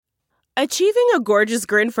Achieving a gorgeous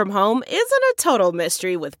grin from home isn't a total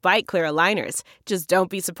mystery with Byte Clear aligners. Just don't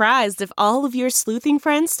be surprised if all of your sleuthing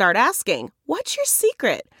friends start asking, "What's your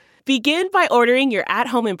secret?" Begin by ordering your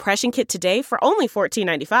at-home impression kit today for only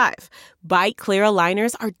 $14.95. Byte Clear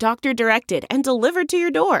aligners are doctor-directed and delivered to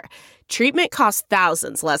your door. Treatment costs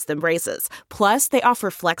thousands less than braces. Plus, they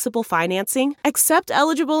offer flexible financing, accept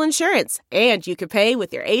eligible insurance, and you can pay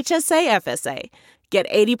with your HSA FSA. Get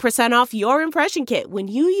 80% off your impression kit when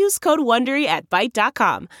you use code WONDERY at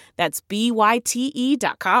Byte.com. That's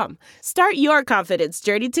BYTE.com. Start your confidence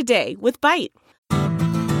journey today with Byte.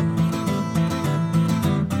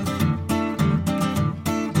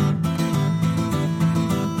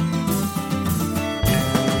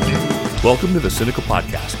 Welcome to the Cynical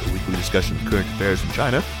Podcast, a weekly discussion of current affairs in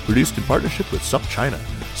China, produced in partnership with SupChina.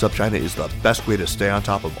 SupChina is the best way to stay on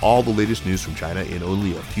top of all the latest news from China in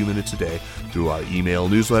only a few minutes a day through our email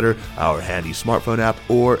newsletter, our handy smartphone app,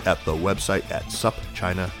 or at the website at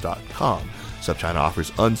supchina.com. SupChina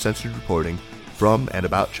offers uncensored reporting from and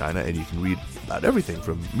about China, and you can read about everything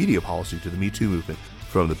from media policy to the Me Too movement,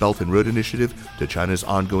 from the Belt and Road Initiative to China's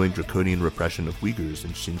ongoing draconian repression of Uyghurs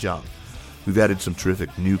in Xinjiang. We've added some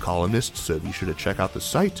terrific new columnists, so be sure to check out the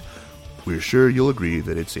site. We're sure you'll agree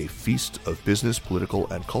that it's a feast of business, political,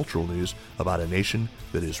 and cultural news about a nation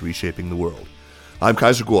that is reshaping the world. I'm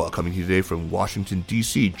Kaiser Kuo, coming to you today from Washington,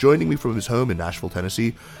 D.C. Joining me from his home in Nashville,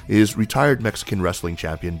 Tennessee, is retired Mexican wrestling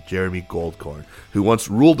champion Jeremy Goldkorn, who once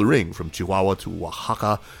ruled the ring from Chihuahua to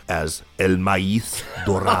Oaxaca as El Maíz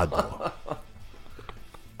Dorado.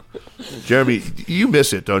 Jeremy, you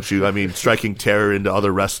miss it, don't you? I mean, striking terror into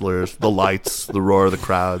other wrestlers, the lights, the roar of the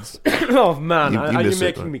crowds. Oh, man, are you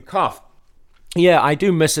making me cough? Yeah, I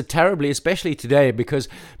do miss it terribly, especially today, because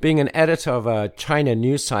being an editor of a China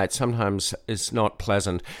news site sometimes is not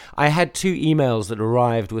pleasant. I had two emails that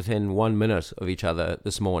arrived within 1 minute of each other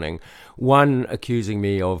this morning. One accusing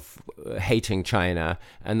me of hating China,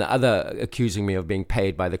 and the other accusing me of being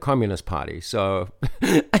paid by the Communist Party. So,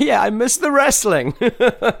 yeah, I miss the wrestling.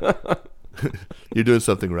 You're doing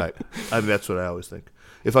something right. I mean, that's what I always think.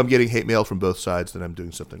 If I'm getting hate mail from both sides, then I'm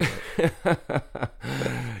doing something right.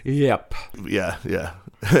 Yep. Yeah.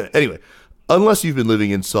 Anyway, unless you've been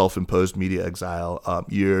living in self-imposed media exile,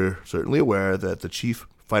 you're certainly aware that the chief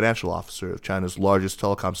financial officer of China's largest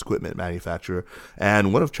telecoms equipment manufacturer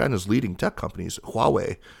and one of China's leading tech companies,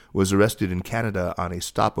 Huawei, was arrested in Canada on a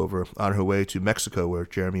stopover on her way to Mexico, where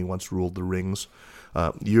Jeremy once ruled the rings.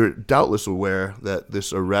 You're doubtless aware that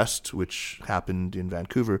this arrest, which happened in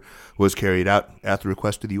Vancouver, was carried out at the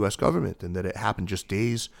request of the U.S. government, and that it happened just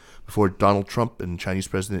days before Donald Trump and Chinese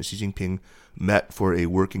President Xi Jinping met for a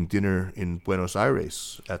working dinner in Buenos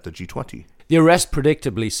Aires at the G20. The arrest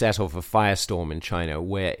predictably set off a firestorm in China,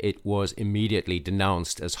 where it was immediately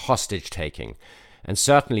denounced as hostage-taking, and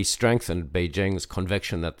certainly strengthened Beijing's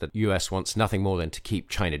conviction that the U.S. wants nothing more than to keep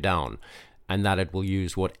China down, and that it will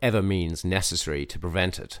use whatever means necessary to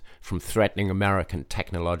prevent it from threatening American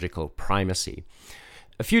technological primacy.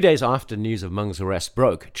 A few days after news of Meng's arrest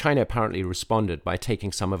broke, China apparently responded by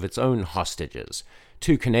taking some of its own hostages.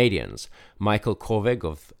 Two Canadians, Michael Kovig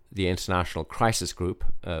of the International Crisis Group,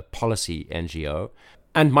 a policy NGO,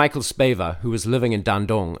 and Michael Spavor, who was living in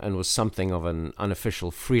Dandong and was something of an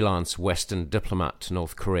unofficial freelance Western diplomat to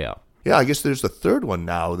North Korea. Yeah, I guess there's the third one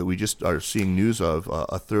now that we just are seeing news of,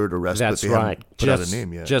 a third arrest. That's but they right. Haven't put out a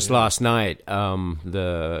name yet. Just last night,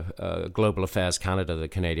 the Global Affairs Canada, the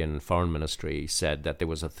Canadian Foreign Ministry, said that there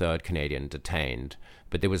was a third Canadian detained,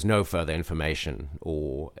 but there was no further information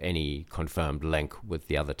or any confirmed link with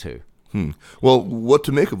the other two. Well, what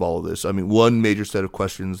to make of all of this? I mean, one major set of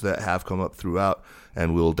questions that have come up throughout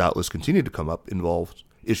and will doubtless continue to come up involves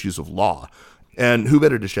issues of law. And who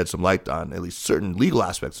better to shed some light on at least certain legal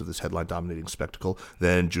aspects of this headline-dominating spectacle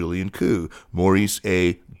than Julian Koo, Maurice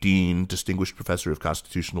A. Dean, Distinguished Professor of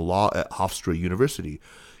Constitutional Law at Hofstra University.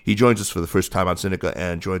 He joins us for the first time on Sinica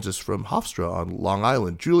and joins us from Hofstra on Long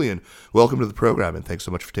Island. Julian, welcome to the program, and thanks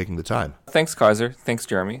so much for taking the time. Thanks, Kaiser. Thanks,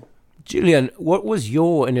 Jeremy. Julian, what was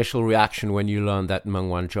your initial reaction when you learned that Meng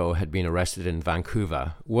Wanzhou had been arrested in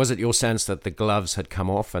Vancouver? Was it your sense that the gloves had come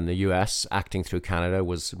off and the U.S., acting through Canada,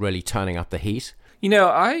 was really turning up the heat? You know,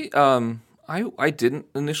 I didn't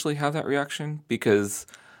initially have that reaction because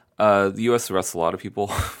the U.S. arrests a lot of people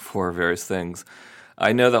for various things.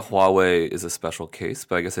 I know that Huawei is a special case,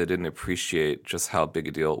 but I guess I didn't appreciate just how big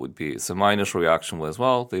a deal it would be. So my initial reaction was,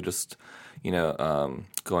 well, they just,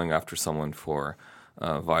 going after someone for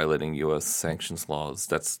violating U.S. sanctions laws.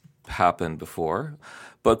 That's happened before.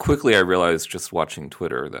 But quickly I realized just watching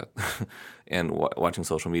Twitter that and watching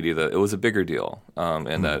social media that it was a bigger deal,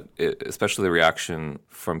 and that especially the reaction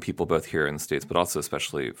from people both here in the States, but also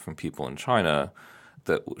especially from people in China,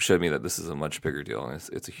 that showed me that this is a much bigger deal, and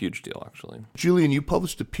it's a huge deal, actually. Julian, you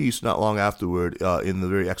published a piece not long afterward in the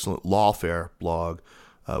very excellent Lawfare blog,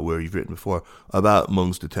 where you've written before, about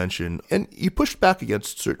Meng's detention, and you pushed back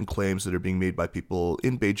against certain claims that are being made by people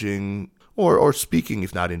in Beijing, or speaking,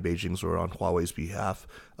 if not in Beijing's or on Huawei's behalf,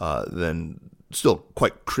 then still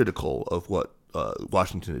quite critical of what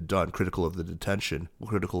Washington had done, critical of the detention,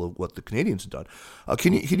 critical of what the Canadians had done.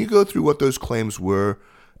 Can you go through what those claims were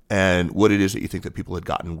and what it is that you think that people had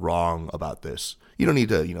gotten wrong about this? You don't need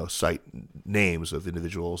to, cite names of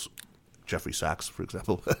individuals, Jeffrey Sachs, for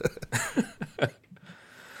example.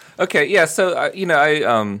 Okay, yeah. So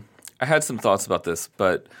I had some thoughts about this,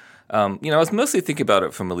 but I was mostly thinking about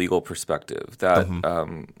it from a legal perspective. That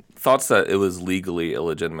thoughts that it was legally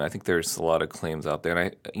illegitimate. I think there's a lot of claims out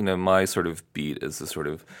there, and my sort of beat is to sort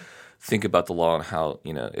of think about the law and how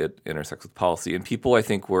it intersects with policy. And people, I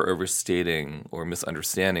think, were overstating or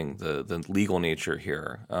misunderstanding the legal nature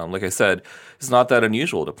here. Like I said, it's not that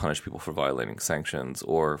unusual to punish people for violating sanctions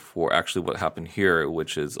or for actually what happened here,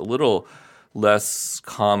 which is a little less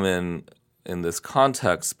common in this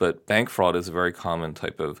context, but bank fraud is a very common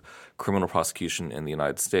type of criminal prosecution in the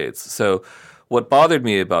United States. So what bothered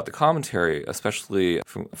me about the commentary, especially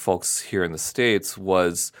from folks here in the States,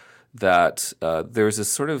 was that there's this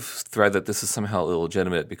sort of thread that this is somehow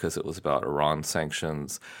illegitimate because it was about Iran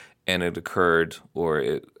sanctions and it occurred, or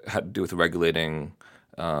it had to do with regulating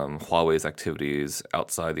Huawei's activities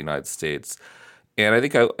outside the United States. And I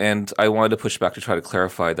think I wanted to push back to try to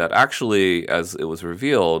clarify that actually, as it was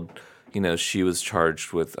revealed, she was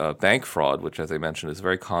charged with bank fraud, which, as I mentioned, is a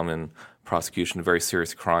very common prosecution, a very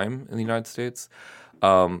serious crime in the United States.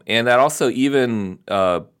 And that also even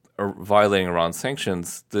violating Iran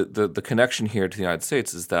sanctions, the connection here to the United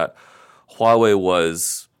States is that Huawei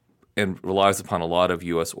was and relies upon a lot of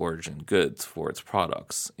U.S. origin goods for its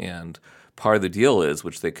products. And part of the deal is,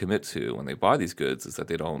 which they commit to when they buy these goods, is that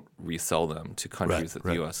they don't resell them to countries that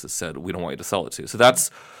the U.S. has said, we don't want you to sell it to. So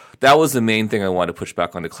that was the main thing I wanted to push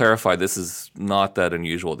back on, to clarify this is not that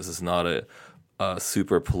unusual. This is not a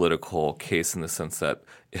super political case in the sense that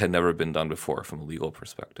it had never been done before from a legal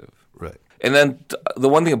perspective. Right. And then the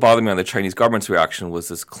one thing that bothered me on the Chinese government's reaction was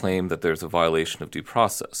this claim that there's a violation of due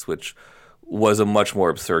process, which was a much more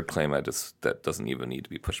absurd claim that doesn't even need to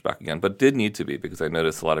be pushed back again, but did need to be, because I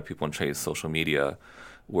noticed a lot of people in Chinese social media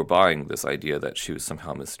were buying this idea that she was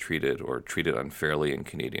somehow mistreated or treated unfairly in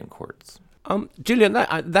Canadian courts. Julian,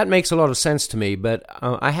 that makes a lot of sense to me, but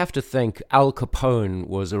I have to think Al Capone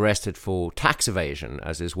was arrested for tax evasion,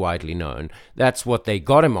 as is widely known. That's what they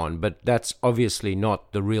got him on, but that's obviously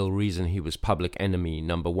not the real reason he was public enemy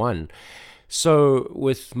number one. So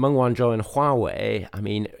with Meng Wanzhou and Huawei, I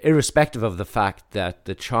mean, irrespective of the fact that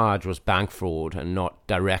the charge was bank fraud and not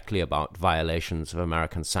directly about violations of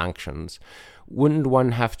American sanctions, wouldn't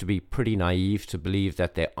one have to be pretty naive to believe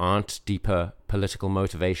that there aren't deeper political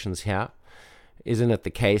motivations here? Isn't it the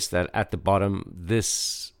case that at the bottom,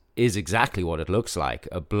 this is exactly what it looks like,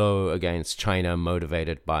 a blow against China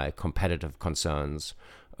motivated by competitive concerns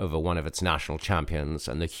over one of its national champions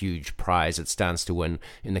and the huge prize it stands to win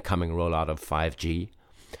in the coming rollout of 5G,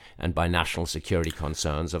 and by national security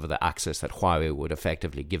concerns over the access that Huawei would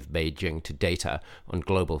effectively give Beijing to data on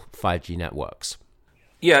global 5G networks?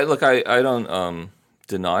 Yeah, look, I don't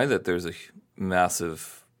deny that there's a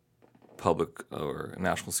massive public or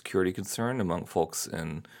national security concern among folks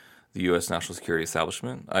in the U.S. national security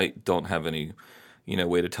establishment. I don't have any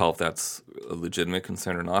way to tell if that's a legitimate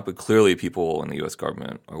concern or not, but clearly people in the U.S.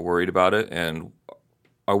 government are worried about it and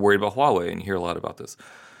are worried about Huawei, and you hear a lot about this.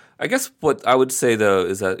 I guess what I would say, though,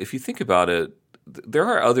 is that if you think about it, there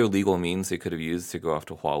are other legal means they could have used to go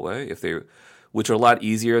after Huawei, which are a lot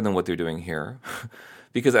easier than what they're doing here.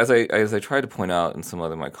 Because as I tried to point out in some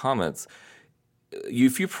of my comments,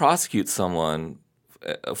 if you prosecute someone,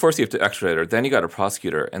 first you have to extradite her, then you got to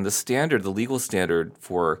prosecute her, and the legal standard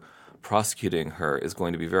for prosecuting her is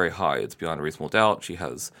going to be very high. It's beyond a reasonable doubt. She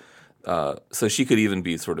has, so she could even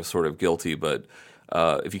be sort of guilty, but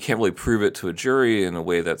if you can't really prove it to a jury in a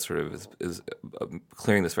way that sort of is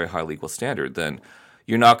clearing this very high legal standard, then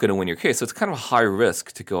you're not going to win your case. So it's kind of a high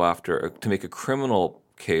risk to make a criminal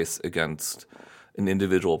case against an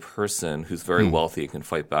individual person who's very wealthy and can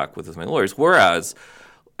fight back with as many lawyers. Whereas,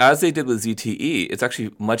 as they did with ZTE, it's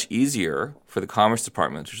actually much easier for the Commerce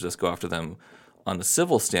Department to just go after them on the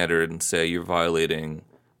civil standard and say you're violating,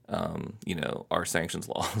 our sanctions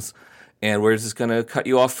laws. and we're just going to cut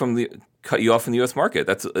you off from the U.S. market.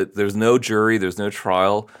 There's no jury, there's no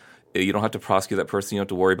trial. You don't have to prosecute that person. You don't have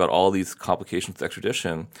to worry about all these complications with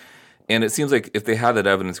extradition. And it seems like if they had that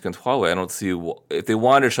evidence against Huawei, I don't see if they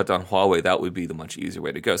wanted to shut down Huawei, that would be the much easier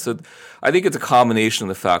way to go. So I think it's a combination of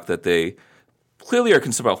the fact that they clearly are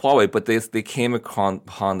concerned about Huawei, but they came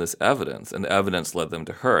upon this evidence, and the evidence led them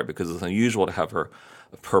to her because it's unusual to have her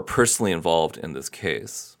personally involved in this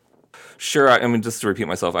case. Sure, I mean, just to repeat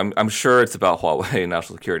myself, I'm sure it's about Huawei and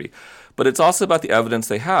national security, but it's also about the evidence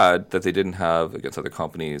they had that they didn't have against other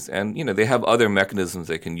companies, and they have other mechanisms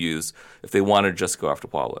they can use if they want to just go after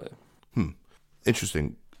Huawei.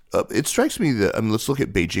 Interesting. It strikes me that, let's look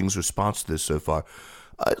at Beijing's response to this so far.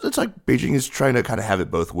 It's like Beijing is trying to kind of have it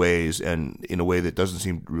both ways, and in a way that doesn't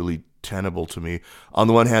seem really tenable to me. On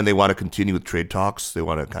the one hand, they want to continue with trade talks. They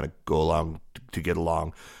want to kind of go along to get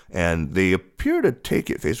along. And they appear to take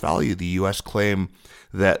at face value the U.S. claim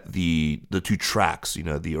that the two tracks,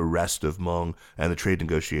 the arrest of Meng and the trade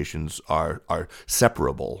negotiations are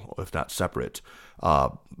separable, if not separate.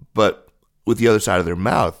 But with the other side of their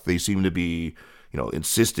mouth, they seem to be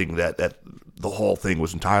insisting that the whole thing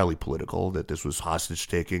was entirely political, that this was hostage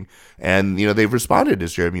taking. And, they've responded,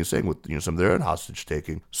 as Jeremy was saying, with, some of their own hostage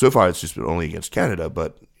taking. So far, it's just been only against Canada,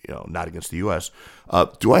 but, not against the U.S.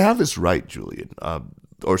 Do I have this right, Julian?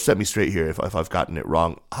 Or set me straight here if I've gotten it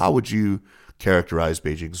wrong. How would you characterize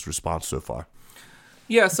Beijing's response so far?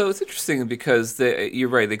 Yeah, so it's interesting because you're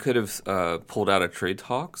right. They could have pulled out of trade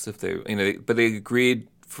talks if they, but they agreed,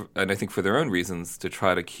 and I think for their own reasons, to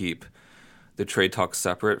try to keep the trade talks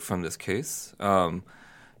separate from this case.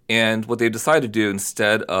 And what they decided to do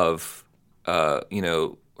instead of,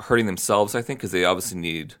 hurting themselves, I think, because they obviously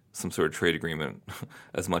need some sort of trade agreement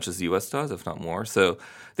as much as the U.S. does, if not more. So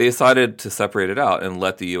they decided to separate it out and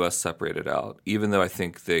let the U.S. separate it out, even though I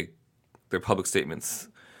think their public statements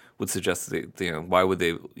would suggest that why would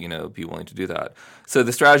they be willing to do that? So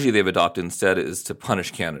the strategy they've adopted instead is to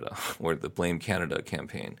punish Canada, or the Blame Canada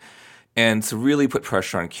campaign, and to really put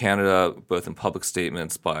pressure on Canada, both in public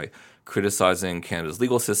statements by criticizing Canada's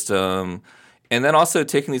legal system, and then also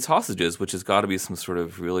taking these hostages, which has got to be some sort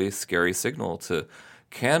of really scary signal to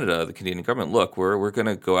Canada, the Canadian government. Look, we're going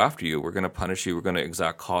to go after you. We're going to punish you. We're going to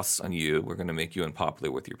exact costs on you. We're going to make you unpopular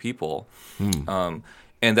with your people.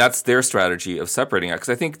 And that's their strategy of separating it, because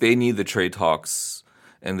I think they need the trade talks,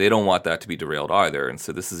 and they don't want that to be derailed either. And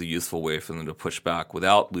so this is a useful way for them to push back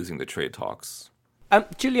without losing the trade talks.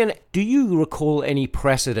 Julian, do you recall any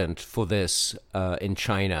precedent for this in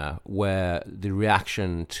China where the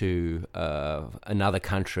reaction to another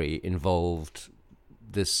country involved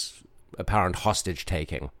this apparent hostage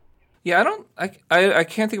taking? Yeah, I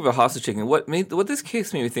can't think of a hostage taking. What this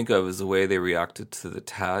case made me think of is the way they reacted to the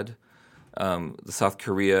THAAD, the South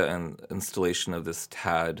Korea and installation of this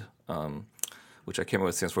THAAD, which I can't remember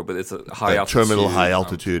what it stands for, but it's a high altitude terminal high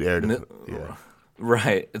altitude air defense.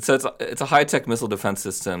 Right. So it's a high-tech missile defense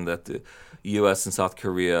system that the U.S. and South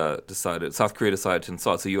Korea decided to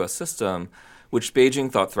install. It's a U.S. system, which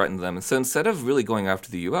Beijing thought threatened them. And so instead of really going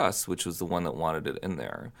after the U.S., which was the one that wanted it in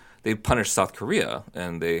there, they punished South Korea,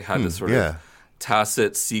 and they had this sort of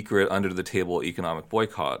tacit, secret, under-the-table economic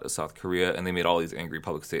boycott of South Korea, and they made all these angry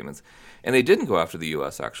public statements. And they didn't go after the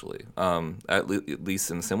U.S., actually, at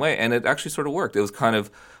least in the same way. And it actually sort of worked. It was kind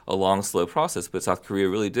of a long, slow process, but South Korea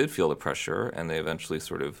really did feel the pressure, and they eventually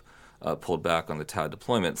sort of pulled back on the THAAD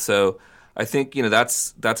deployment. So I think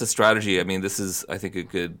that's a strategy. I mean, this is, I think, a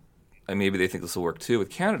good – and maybe they think this will work too with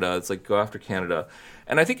Canada. It's like go after Canada.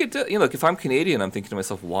 And I think look, if I'm Canadian, I'm thinking to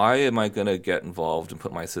myself, why am I going to get involved and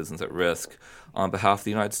put my citizens at risk on behalf of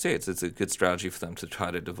the United States? It's a good strategy for them to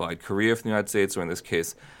try to divide Korea from the United States, or in this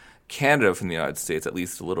case, Canada from the United States, at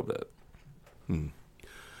least a little bit.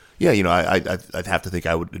 Yeah, I'd have to think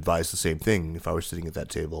I would advise the same thing if I were sitting at that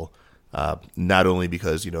table. Not only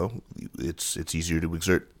because, it's easier to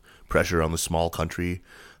exert pressure on the small country,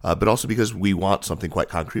 but also because we want something quite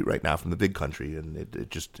concrete right now from the big country, and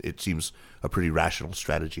it seems a pretty rational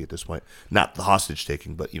strategy at this point. Not the hostage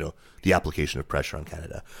taking, but the application of pressure on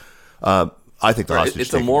Canada. I think the hostage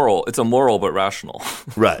taking. It's a moral but rational.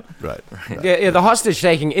 Right. Yeah, the hostage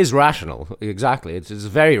taking is rational. Exactly, it's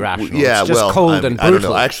very rational. Yeah, it's just cold and brutal. I don't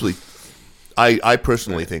know. Actually, I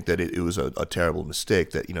personally think that it was a terrible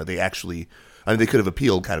mistake that they actually. I mean, they could have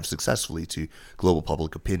appealed kind of successfully to global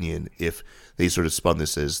public opinion if they sort of spun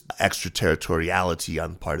this as extraterritoriality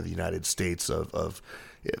on the part of the United States of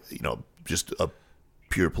just a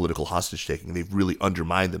pure political hostage taking. They've really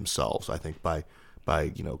undermined themselves, I think, by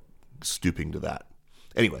stooping to that.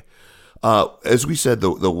 Anyway, As we said,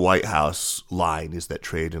 the White House line is that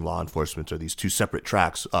trade and law enforcement are these two separate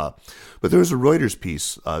tracks. But there was a Reuters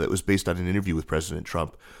piece that was based on an interview with President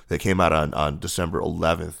Trump that came out on December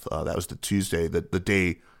 11th. That was the Tuesday, the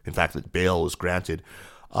day, in fact, that bail was granted.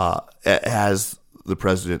 Has the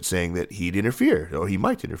president saying that he'd interfere, or he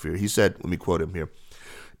might interfere. He said, let me quote him here,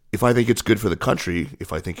 "If I think it's good for the country,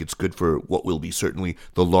 if I think it's good for what will be certainly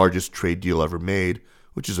the largest trade deal ever made,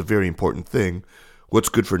 which is a very important thing, what's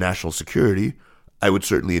good for national security, I would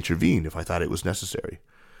certainly intervene if I thought it was necessary."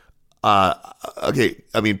 Okay,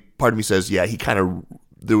 I mean, part of me says, yeah,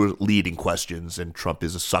 there were leading questions, and Trump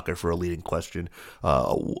is a sucker for a leading question.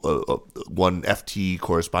 One FT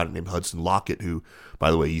correspondent named Hudson Lockett, who,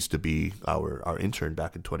 by the way, used to be our intern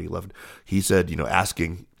back in 2011, he said,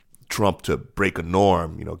 asking Trump to break a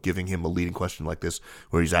norm, giving him a leading question like this,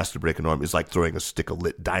 where he's asked to break a norm, is like throwing a stick of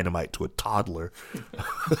lit dynamite to a toddler.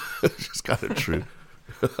 It's kind of true.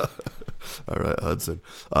 All right, Hudson.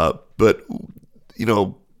 But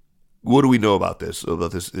what do we know about this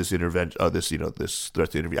intervention? This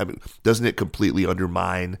threat to intervene. I mean, doesn't it completely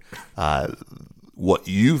undermine what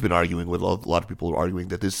you've been arguing with? A lot of people are arguing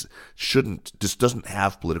that this doesn't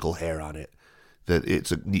have political hair on it, that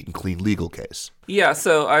it's a neat and clean legal case. Yeah,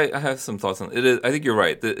 so I have some thoughts on it. I think you're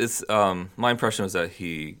right. It's my impression was that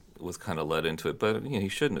he was kind of led into it, but he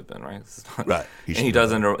shouldn't have been, right? Right. He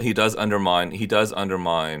does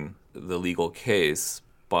undermine the legal case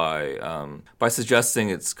by suggesting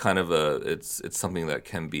it's kind of it's something that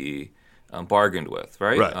can be bargained with,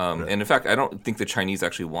 right? Right, right. And in fact, I don't think the Chinese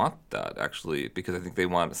actually want that, because I think they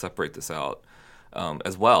want to separate this out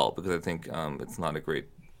as well, because I think it's not a great.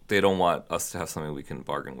 They don't want us to have something we can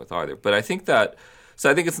bargain with either. But I think that. So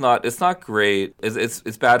I think it's not great.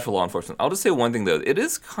 It's bad for law enforcement. I'll just say one thing though. It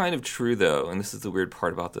is kind of true though, and this is the weird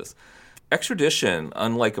part about this. Extradition,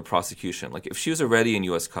 unlike a prosecution, like if she was already in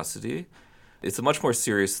U.S. custody, it's a much more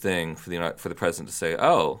serious thing for the president to say,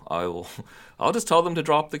 I'll just tell them to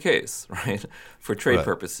drop the case, right, for trade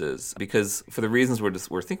purposes, because for the reasons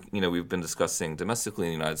we're thinking, we've been discussing domestically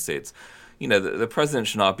in the United States, the president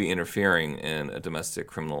should not be interfering in a domestic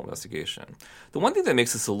criminal investigation. The one thing that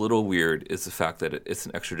makes this a little weird is the fact that it's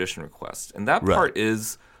an extradition request, and that part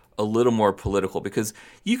is a little more political, because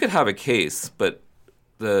you could have a case, but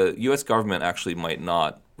the U.S. government actually might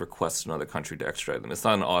not request another country to extradite them. It's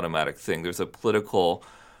not an automatic thing. There's a political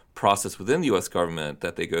process within the U.S. government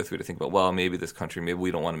that they go through to think about, well, maybe this country, maybe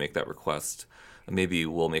we don't want to make that request. Maybe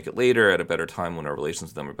we'll make it later at a better time when our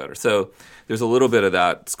relations with them are better. So there's a little bit of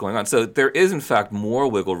that's going on. So there is, in fact, more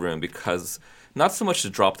wiggle room, because not so much to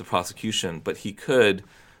drop the prosecution, but he could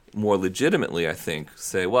more legitimately, I think,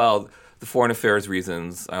 say, well, the foreign affairs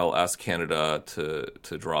reasons, I'll ask Canada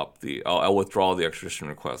to drop I'll withdraw the extradition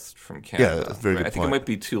request from Canada. Yeah, that's a very good I think point. It might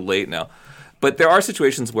be too late now. But there are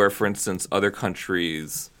situations where, for instance, other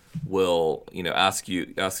countries will, ask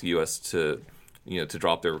the U.S. to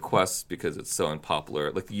drop their requests because it's so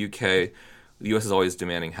unpopular. Like the UK, the U.S. is always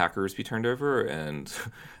demanding hackers be turned over, and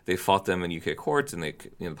they fought them in UK courts, and the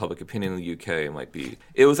public opinion in the UK might be.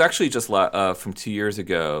 It was actually just from 2 years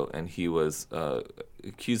ago, and he was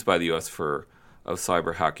accused by the U.S. of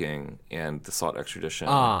cyber hacking and the sought extradition.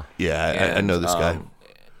 Yeah, I know this guy.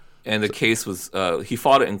 And the case was, he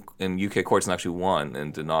fought it in UK courts and actually won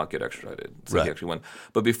and did not get extradited. So he actually won.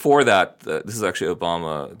 But before that, this is actually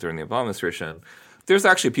Obama, during the Obama administration, there's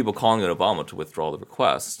actually people calling on Obama to withdraw the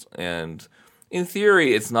request. And in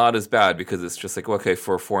theory, it's not as bad, because it's just like, okay,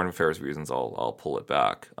 for foreign affairs reasons, I'll pull it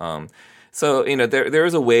back. So, there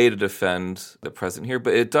is a way to defend the president here,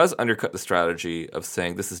 but it does undercut the strategy of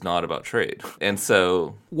saying this is not about trade. And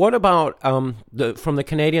so, what about from the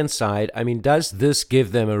Canadian side? I mean, does this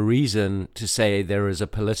give them a reason to say there is a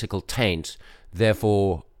political taint,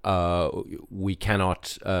 therefore we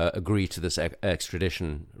cannot agree to this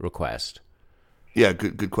extradition request? Yeah,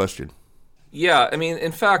 good question. Yeah, I mean,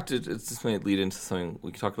 in fact, this may lead into something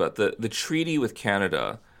we can talk about. The treaty with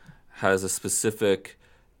Canada has a specific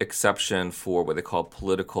exception for what they call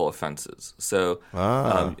political offenses. So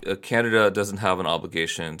Canada doesn't have an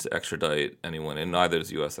obligation to extradite anyone, and neither does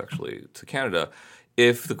the U.S. actually, to Canada,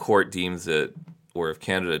 if the court deems it, or if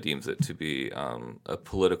Canada deems it to be a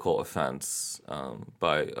political offense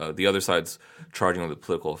by the other side's charging with a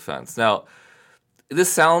political offense. Now,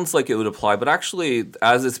 this sounds like it would apply, but actually,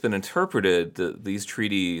 as it's been interpreted, these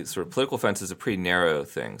treaty sort of political offense is a pretty narrow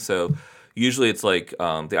thing. So usually it's like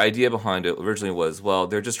the idea behind it originally was, well,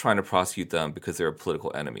 they're just trying to prosecute them because they're a political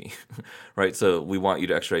enemy, right? So we want you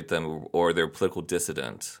to extradite them, or they're a political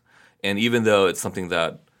dissident. And even though it's something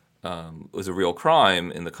that was a real crime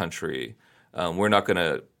in the country, we're not going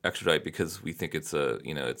to extradite because we think it's a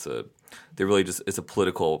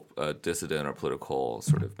political dissident or political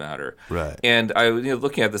sort of matter. Right. And I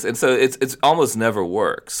looking at this, and so it's almost never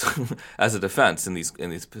works as a defense in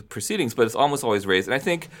these proceedings, but it's almost always raised. And I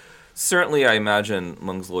think certainly I imagine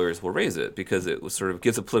Meng's lawyers will raise it because it was sort of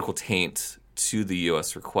gives a political taint to the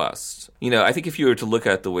U.S. request. I think if you were to look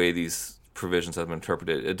at the way these provisions have been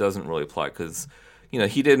interpreted, it doesn't really apply because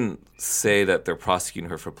he didn't say that they're prosecuting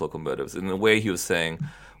her for political motives. In a way, he was saying,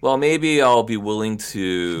 well, maybe I'll be willing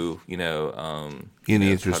to, in the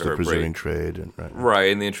interest of preserving trade, and right,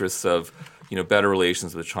 in the interest of, better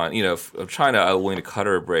relations with China. Of China, I'm willing to cut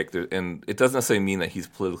her a break, and it doesn't necessarily mean that he's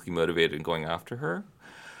politically motivated in going after her.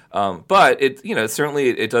 But it, certainly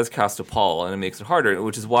it does cast a pall, and it makes it harder,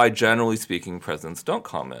 which is why, generally speaking, presidents don't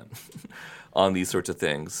comment on these sorts of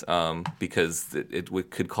things because it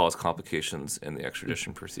could cause complications in the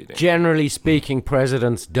extradition proceeding. Generally speaking,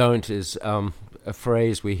 presidents don't is a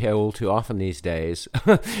phrase we hear all too often these days.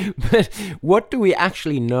 But what do we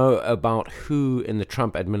actually know about who in the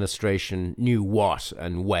Trump administration knew what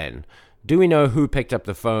and when? Do we know who picked up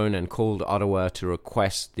the phone and called Ottawa to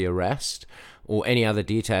request the arrest? Or any other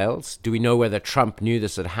details? Do we know whether Trump knew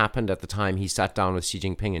this had happened at the time he sat down with Xi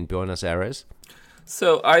Jinping in Buenos Aires?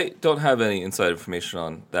 So I don't have any inside information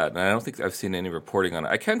on that, and I don't think I've seen any reporting on it.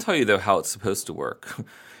 I can tell you, though, how it's supposed to work,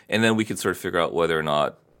 and then we can sort of figure out whether or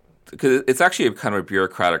not – because it's actually a kind of a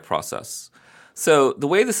bureaucratic process. So the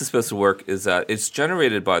way this is supposed to work is that it's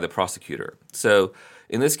generated by the prosecutor. So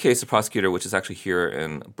in this case, the prosecutor, which is actually here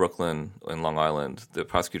in Brooklyn, in Long Island, the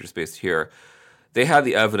prosecutor's based here – they have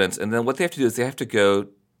the evidence, and then what they have to do is they have to go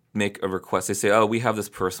make a request. They say, oh, we have this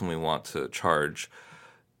person we want to charge.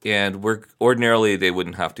 And ordinarily they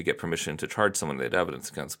wouldn't have to get permission to charge someone they had evidence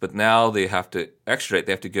against. But now they have to extradite.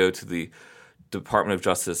 They have to go to the Department of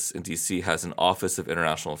Justice in D.C. has an Office of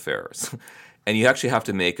International Affairs. And you actually have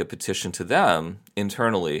to make a petition to them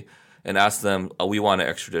internally and ask them, we want an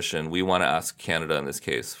extradition. We want to ask Canada in this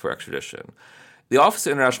case for extradition. The Office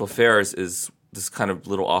of International Affairs is this kind of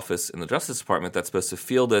little office in the Justice Department that's supposed to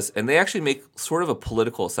field this, and they actually make sort of a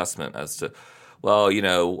political assessment as to, well,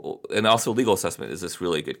 and also a legal assessment. Is this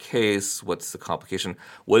really a good case? What's the complication?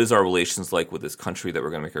 What is our relations like with this country that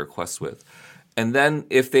we're going to make a request with? And then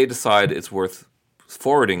if they decide it's worth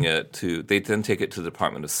forwarding it to, they then take it to the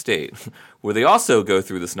Department of State, where they also go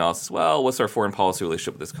through this analysis. Well, what's our foreign policy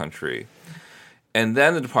relationship with this country? And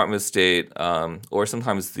then the Department of State, or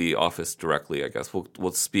sometimes the office directly, I guess, will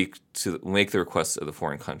make the request of the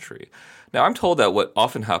foreign country. Now, I'm told that what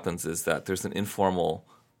often happens is that there's an informal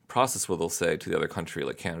process where they'll say to the other country,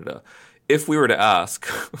 like Canada, if we were to ask,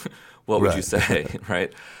 what would you say,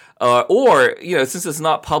 right? Or, since it's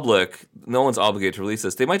not public, no one's obligated to release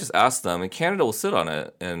this. They might just ask them, and Canada will sit on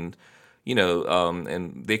it, and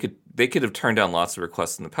and they could have turned down lots of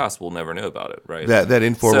requests in the past. We'll never know about it, right? That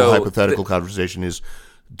informal hypothetical conversation is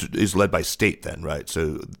led by state, then, right?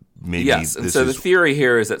 So maybe yes, and so the theory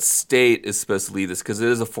here is that state is supposed to lead this because it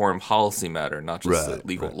is a foreign policy matter, not just a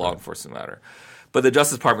legal law enforcement matter. But the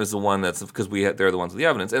Justice Department is the one that's because they're the ones with the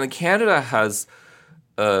evidence, and then Canada has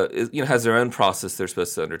their own process they're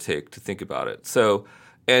supposed to undertake to think about it. So.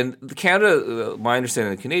 And Canada, my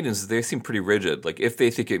understanding of the Canadians is they seem pretty rigid. Like if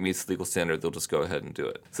they think it meets the legal standard, they'll just go ahead and do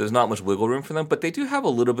it. So there's not much wiggle room for them. But they do have a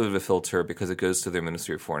little bit of a filter because it goes to their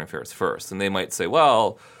Ministry of Foreign Affairs first. And they might say,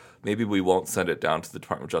 well, maybe we won't send it down to the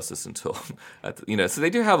Department of Justice until, So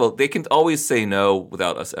they do have they can always say no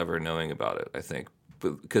without us ever knowing about it, I think.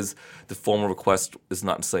 Because the formal request is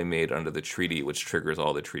not necessarily made under the treaty, which triggers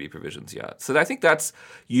all the treaty provisions yet. So I think that's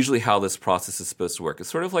usually how this process is supposed to work. It's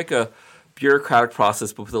sort of like a bureaucratic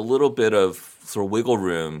process, but with a little bit of sort of wiggle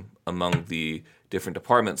room among the different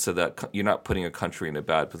departments so that you're not putting a country in a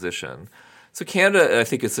bad position. So Canada, I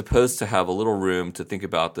think, is supposed to have a little room to think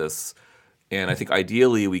about this. And I think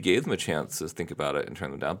ideally we gave them a chance to think about it and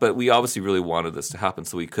turn them down. But we obviously really wanted this to happen.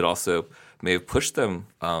 So we could also may have pushed them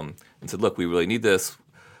and said, look, we really need this.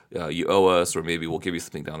 You owe us, or maybe we'll give you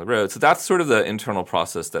something down the road. So that's sort of the internal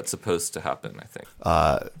process that's supposed to happen, I think.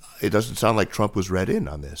 It doesn't sound like Trump was read in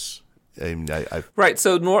on this. Right.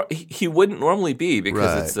 So he wouldn't normally be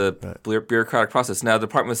because it's a bureaucratic process. Now, the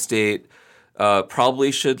Department of State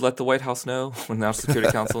probably should let the White House know, when the National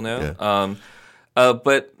Security Council know. Yeah.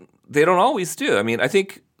 But they don't always do. I mean, I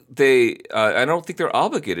think I don't think they're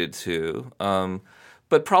obligated to.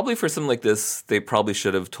 But probably for something like this, they probably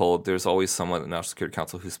should have told. There's always someone at the National Security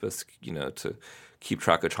Council who's supposed to, to keep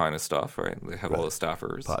track of China stuff, right? They have all the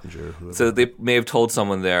staffers. Pottinger, whoever. So they may have told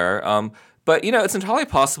someone there. But, it's entirely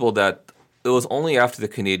possible that it was only after the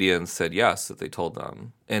Canadians said yes that they told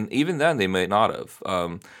them. And even then, they may not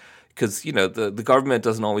have. because the government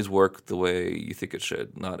doesn't always work the way you think it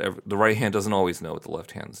should. The right hand doesn't always know what the left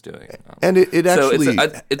hand's doing. And it actually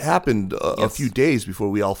it happened a few days before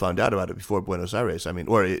we all found out about it, before Buenos Aires. I mean,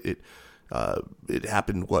 or it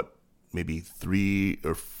happened, maybe 3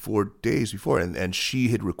 or 4 days before, and she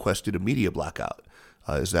had requested a media blackout.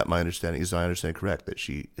 Is that my understanding? Is my understanding correct, that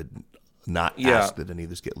she had not asked that any of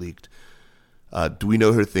this get leaked? Do we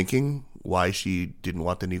know her thinking, why she didn't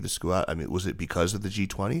want any of this to go out? I mean, was it because of the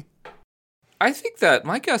G20? I think that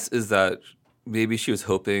my guess is that maybe she was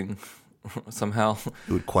hoping somehow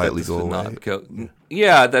it would quietly go away.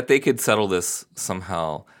 That they could settle this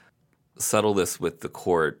with the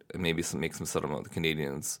court and maybe make some settlement with the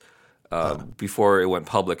Canadians before it went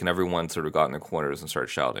public and everyone sort of got in their corners and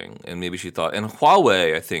started shouting. And maybe she thought, and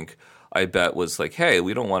Huawei, I bet was like, hey,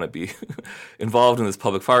 we don't want to be involved in this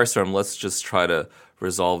public firestorm. Let's just try to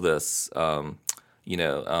resolve this. And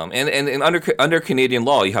under Canadian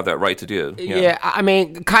law, you have that right to do. Yeah, I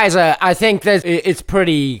mean, Kaiser, I think it's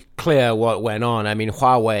pretty clear what went on. I mean,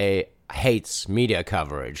 Huawei hates media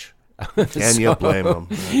coverage. Can you blame them?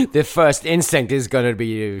 The first instinct is going to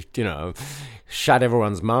be, shut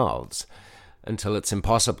everyone's mouths until it's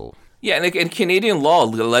impossible. Yeah, and Canadian law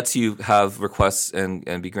lets you have requests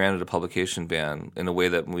and be granted a publication ban in a way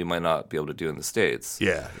that we might not be able to do in the States.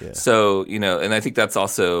 Yeah. So, and I think that's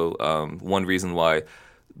also one reason why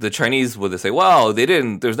the Chinese would say, well,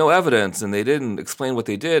 there's no evidence and they didn't explain what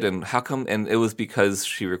they did and how come, and it was because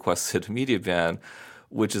she requested a media ban,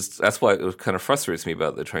 that's why it kind of frustrates me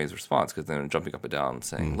about the Chinese response, because they're jumping up and down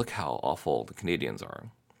saying, look how awful the Canadians are.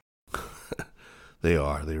 They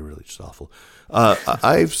are. They're really just awful.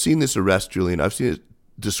 I've seen this arrest, Julian. I've seen it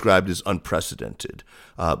described as unprecedented.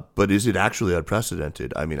 But is it actually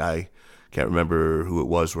unprecedented? I mean, I can't remember who it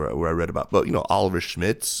was where I read about. But, Oliver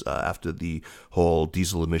Schmitz, after the whole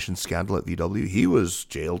diesel emissions scandal at VW, he was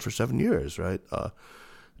jailed for 7 years, right?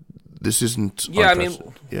 This isn't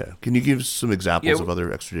unprecedented. Yeah. Can you give some examples of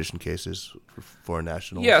other extradition cases for foreign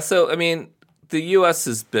nationals? Yeah, so, I mean, the U.S.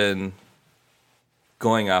 has been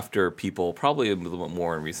going after people probably a little bit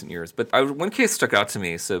more in recent years. But one case stuck out to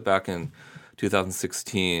me. So back in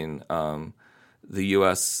 2016, the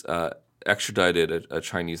U.S. Extradited a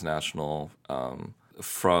Chinese national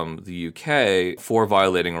from the UK for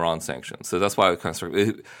violating Iran sanctions. So that's why I kind of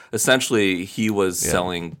started. Essentially, he was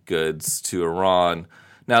selling goods to Iran.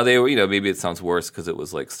 Now they were, maybe it sounds worse because it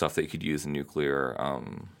was like stuff that you could use in nuclear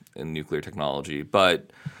technology, but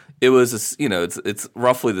it was, it's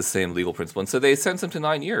roughly the same legal principle. And so they sentenced him to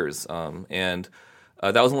 9 years. And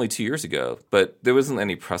that was only 2 years ago. But there wasn't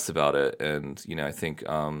any press about it. And, I think,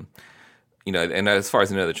 and as far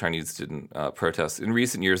as I know, the Chinese didn't protest. In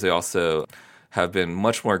recent years, they also have been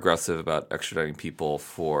much more aggressive about extraditing people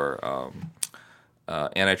for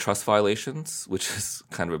antitrust violations, which is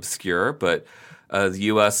kind of obscure. But the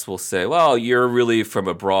U.S. will say, well, you're really from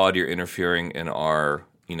abroad. You're interfering in our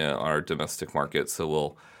domestic market.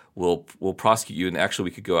 So we'll prosecute you, and actually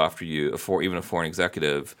we could go after you for even a foreign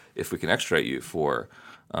executive if we can extradite you for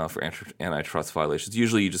antitrust violations.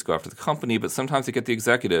 Usually you just go after the company, but sometimes they get the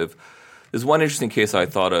executive. There's one interesting case I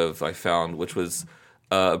found, which was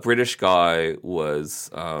a British guy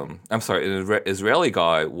an Israeli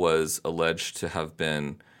guy was alleged to have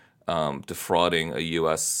been defrauding a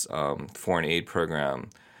U.S. foreign aid program.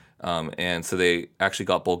 And so they actually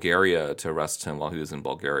got Bulgaria to arrest him while he was in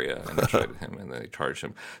Bulgaria, and they tried him and they charged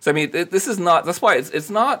him. So I mean, this is not. That's why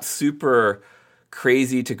it's not super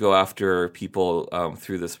crazy to go after people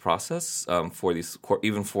through this process for these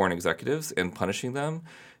even foreign executives and punishing them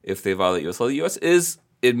if they violate U.S. law. The U.S. is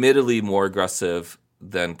admittedly more aggressive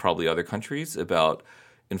than probably other countries about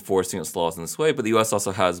enforcing its laws in this way, but the U.S.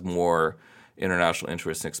 also has more international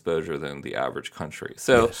interest and exposure than the average country.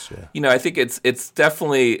 So, I think it's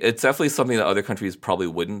definitely something that other countries probably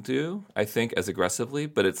wouldn't do, I think, as aggressively,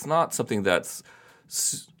 but it's not something that's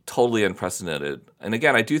totally unprecedented. And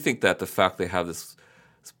again, I do think that the fact they have this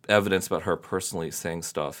evidence about her personally saying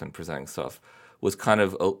stuff and presenting stuff was kind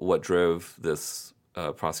of what drove this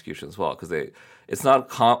prosecution as well, because it's not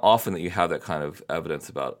often that you have that kind of evidence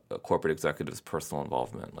about a corporate executive's personal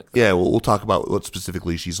involvement like that. Yeah, well, we'll talk about what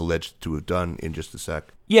specifically she's alleged to have done in just a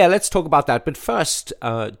sec. Yeah, let's talk about that. But first,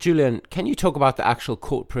 Julian, can you talk about the actual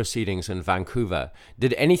court proceedings in Vancouver?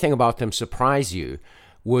 Did anything about them surprise you?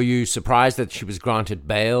 Were you surprised that she was granted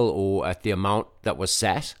bail or at the amount that was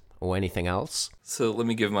set or anything else? So let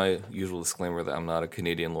me give my usual disclaimer that I'm not a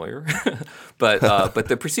Canadian lawyer, but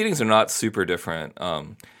the proceedings are not super different.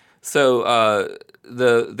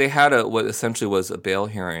 They had what essentially was a bail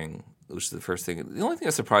hearing, which is the first thing. The only thing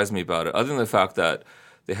that surprised me about it, other than the fact that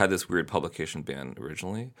they had this weird publication ban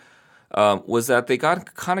originally, was that they kind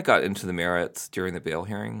of got into the merits during the bail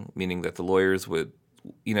hearing, meaning that the lawyers would,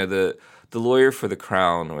 the lawyer for the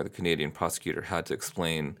Crown or the Canadian prosecutor had to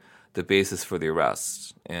explain the basis for the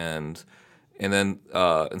arrest, and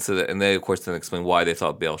they of course then explained why they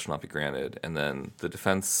thought bail should not be granted, and then the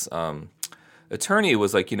defense attorney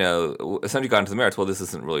was like, essentially got into the merits. Well, this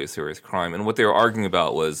isn't really a serious crime, and what they were arguing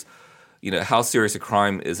about was, how serious a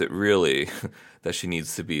crime is it really that she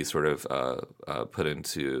needs to be sort of put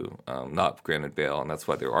into not granted bail, and that's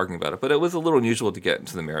why they were arguing about it. But it was a little unusual to get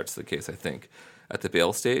into the merits of the case, I think, at the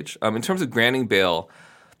bail stage. In terms of granting bail,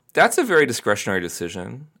 that's a very discretionary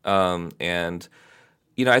decision, and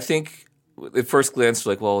I think at first glance,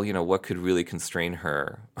 like, well, what could really constrain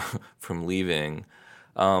her from leaving?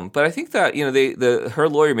 But I think that her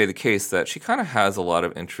lawyer made the case that she kind of has a lot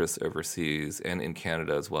of interests overseas and in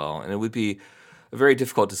Canada as well, and it would be a very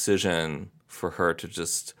difficult decision for her to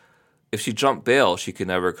just, if she jumped bail, she could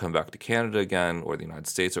never come back to Canada again, or the United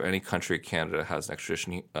States, or any country Canada has an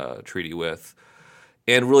extradition treaty with,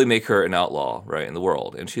 and really make her an outlaw, right, in the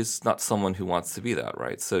world. And she's not someone who wants to be that,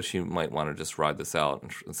 right? So she might want to just ride this out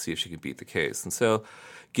and see if she can beat the case. And so,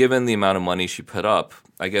 given the amount of money she put up,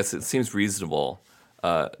 I guess it seems reasonable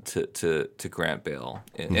to grant bail.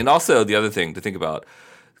 And also the other thing to think about,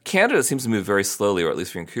 Canada seems to move very slowly, or at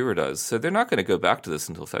least Vancouver does, so they're not going to go back to this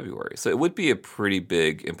until February. So it would be a pretty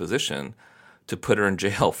big imposition to put her in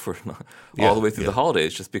jail for all the way through the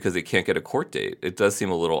holidays just because they can't get a court date. It does seem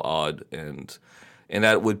a little odd, and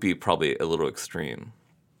that would be probably a little extreme.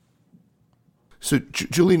 So,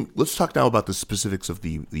 Julian, let's talk now about the specifics of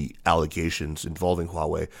the allegations involving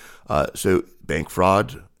Huawei. So, bank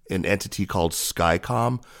fraud, an entity called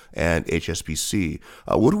Skycom, and HSBC.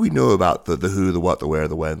 What do we know about the who, the what, the where,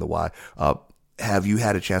 the when, the why? Have you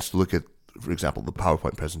had a chance to look at, for example, the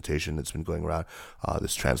PowerPoint presentation that's been going around,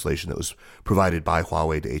 this translation that was provided by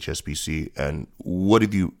Huawei to HSBC, and what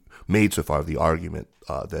have you made so far of the argument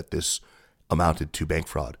that this amounted to bank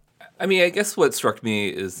fraud? I mean, I guess what struck me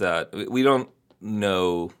is that we don't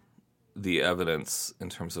know the evidence in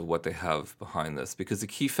terms of what they have behind this, because the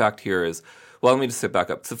key fact here is, well, let me just sit back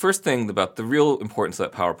up. So the first thing about the real importance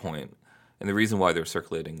of that PowerPoint and the reason why they're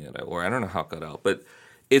circulating it, or I don't know how it got out, but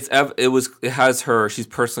it has her, she's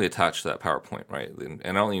personally attached to that PowerPoint, right? And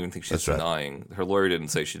I don't even think she's denying. Her lawyer didn't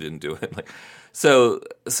say she didn't do it. So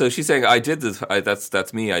she's saying, I did this,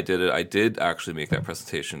 that's me, I did it. I did actually make that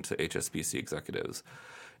presentation to HSBC executives.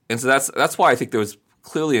 And so that's why I think there was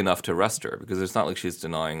clearly enough to arrest her, because it's not like she's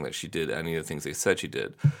denying that she did any of the things they said she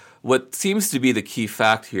did. What seems to be the key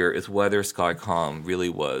fact here is whether Skycom really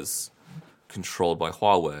was controlled by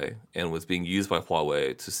Huawei and was being used by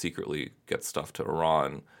Huawei to secretly get stuff to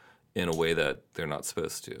Iran in a way that they're not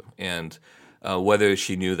supposed to. And whether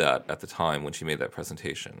she knew that at the time when she made that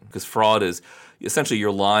presentation. Because fraud is essentially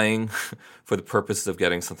you're lying for the purposes of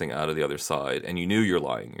getting something out of the other side, and you knew you're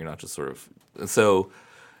lying. You're not just sort of...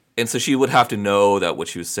 And so she would have to know that what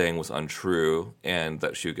she was saying was untrue and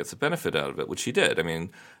that she would get some benefit out of it, which she did. I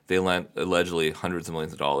mean, they lent allegedly hundreds of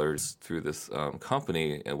millions of dollars through this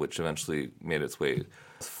company, which eventually made its way to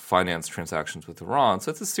finance transactions with Iran.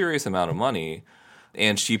 So it's a serious amount of money.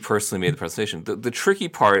 And she personally made the presentation. The tricky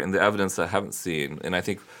part and the evidence that I haven't seen, and I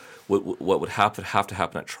think what would have to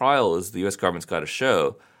happen at trial is the U.S. government's got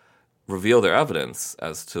to reveal their evidence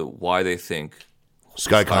as to why they think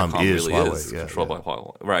Skycom is really Huawei, is controlled by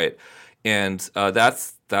Huawei, right? And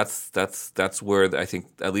that's where I think,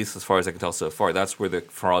 at least as far as I can tell so far, that's where the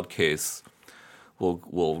fraud case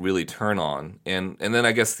will really turn on. And then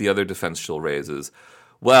I guess the other defense she'll raise is,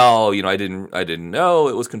 well, I didn't know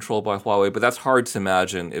it was controlled by Huawei, but that's hard to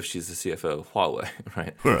imagine if she's the CFO of Huawei,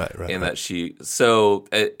 right? Right. And that so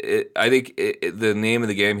I think the name of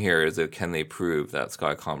the game here is that can they prove that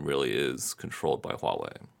Skycom really is controlled by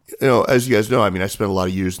Huawei? As you guys know, I mean, I spent a lot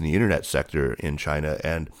of years in the internet sector in China,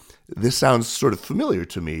 and this sounds sort of familiar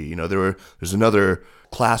to me. There's another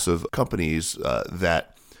class of companies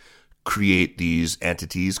that create these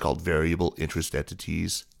entities called variable interest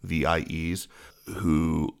entities, VIEs,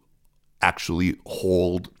 who actually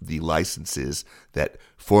hold the licenses that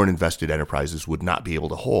foreign invested enterprises would not be able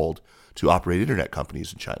to hold to operate internet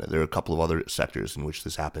companies in China. There are a couple of other sectors in which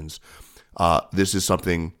this happens. This is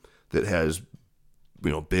something that has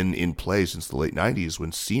been in play since the late 90s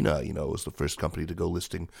when Sina, was the first company to go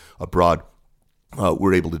listing abroad.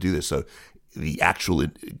 We're able to do this. So the actual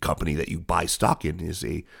company that you buy stock in is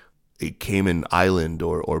a Cayman Island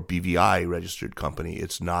or BVI registered company.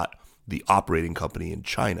 It's not the operating company in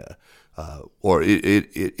China, and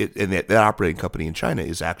that operating company in China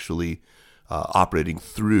is actually operating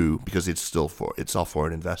through, because it's all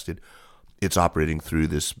foreign invested. it's operating through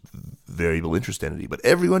this variable interest entity. But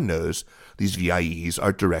everyone knows these VIEs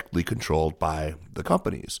are directly controlled by the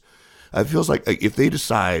companies. It feels like if they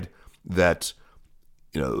decide that,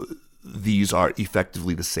 these are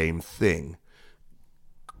effectively the same thing,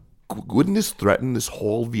 wouldn't this threaten this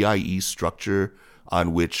whole VIE structure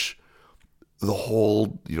on which the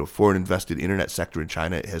whole, foreign invested internet sector in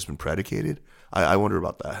China has been predicated? I wonder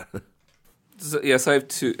about that. Yes, I have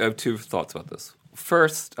two thoughts about this.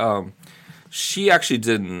 First, she actually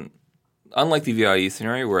didn't, unlike the VIE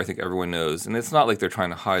scenario where I think everyone knows, and it's not like they're trying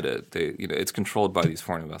to hide it. It's controlled by these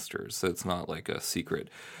foreign investors, so it's not like a secret.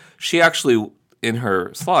 She actually, in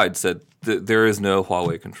her slide, said that there is no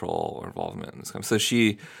Huawei control or involvement in this company.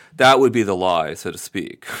 So that would be the lie, so to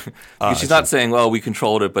speak. She's not saying, well, we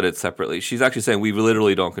controlled it, but it's separately. She's actually saying we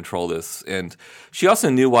literally don't control this. And she also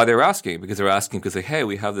knew why they were asking, because they were asking because, hey,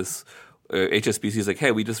 we have this. HSBC is like,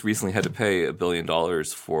 hey, we just recently had to pay $1 billion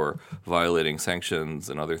for violating sanctions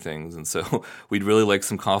and other things. And so we'd really like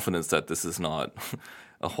some confidence that this is not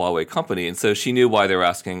a Huawei company. And so she knew why they were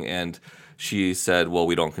asking, and she said, well,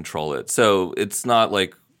 we don't control it. So it's not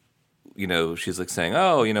like, she's like saying,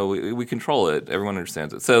 oh, we control it. Everyone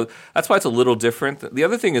understands it. So that's why it's a little different. The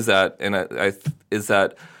other thing is that, and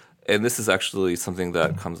this is actually something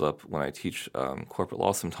that comes up when I teach corporate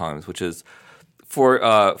law sometimes, which is,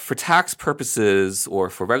 for tax purposes or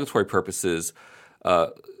for regulatory purposes,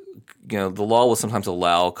 the law will sometimes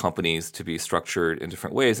allow companies to be structured in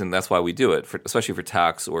different ways, and that's why we do it, especially for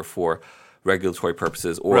tax or for regulatory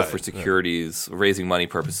purposes or for securities, raising money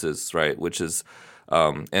purposes, right? Which is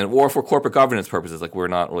or for corporate governance purposes, like we're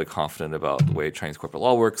not really confident about the way Chinese corporate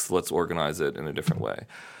law works, so let's organize it in a different way.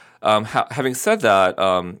 Having said that,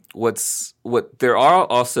 there are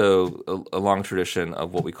also a long tradition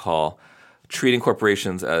of what we call treating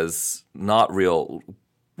corporations as not real.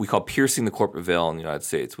 We call piercing the corporate veil in the United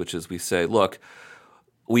States, which is we say, look,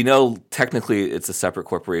 we know technically it's a separate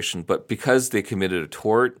corporation, but because they committed a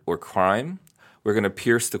tort or crime, we're going to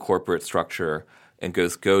pierce the corporate structure and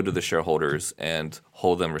go to the shareholders and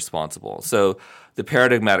hold them responsible. So the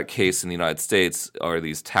paradigmatic case in the United States are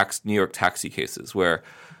these New York taxi cases where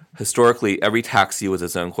historically, every taxi was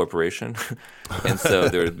its own corporation, and so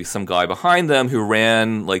there would be some guy behind them who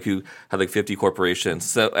who had 50 corporations.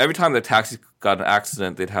 So every time the taxi got in an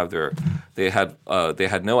accident, they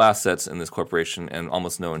had no assets in this corporation and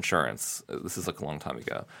almost no insurance. This is a long time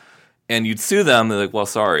ago, and you'd sue them. They're like, "Well,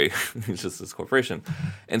 sorry, it's just this corporation."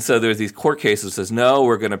 And so there's these court cases that says, "No,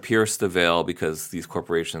 we're going to pierce the veil because these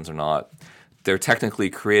corporations are not." They're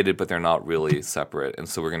technically created, but they're not really separate. And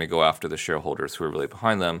so we're going to go after the shareholders who are really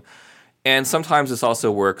behind them. And sometimes this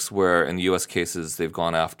also works where in the U.S. cases, they've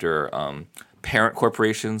gone after parent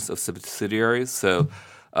corporations of subsidiaries. So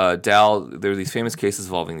Dow, there are these famous cases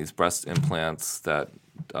involving these breast implants that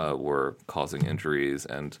were causing injuries.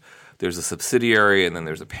 And there's a subsidiary and then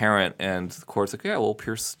there's a parent. And the court's like, yeah, we'll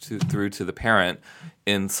pierce through to the parent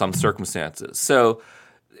in some circumstances. So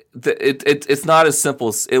it's not as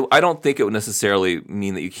simple. I don't think it would necessarily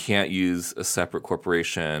mean that you can't use a separate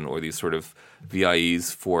corporation or these sort of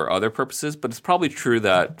VIEs for other purposes, but it's probably true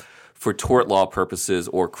that for tort law purposes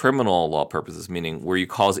or criminal law purposes, meaning where you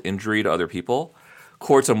cause injury to other people,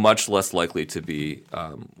 courts are much less likely to be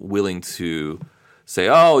willing to say,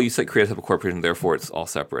 oh, you said create a separate corporation, therefore it's all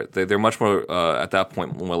separate. They're much more, at that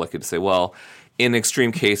point, more likely to say, well, in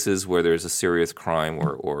extreme cases where there's a serious crime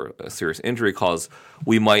or a serious injury cause,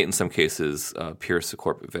 we might in some cases pierce the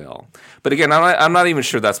corporate veil. But again, I'm not even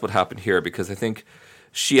sure that's what happened here, because I think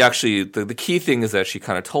she actually, the key thing is that she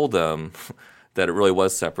kind of told them that it really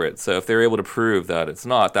was separate. So if they're able to prove that it's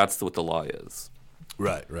not, that's what the law is.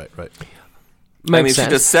 Right. Makes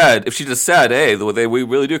sense. If she just said, hey, we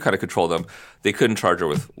really do kind of control them, they couldn't charge her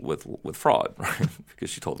with fraud, right? Because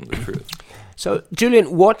she told them the truth. So,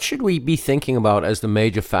 Julian, what should we be thinking about as the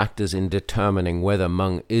major factors in determining whether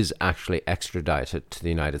Meng is actually extradited to the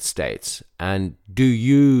United States? And do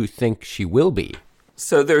you think she will be?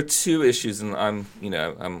 So there are two issues, and I'm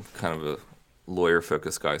kind of a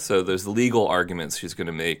lawyer-focused guy. So there's the legal arguments she's going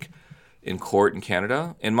to make in court in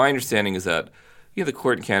Canada, and my understanding is that the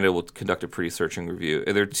court in Canada will conduct a pretty searching review.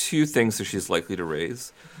 And there are two things that she's likely to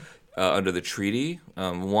raise under the treaty.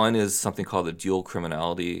 One is something called the dual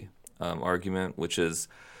criminality argument, which is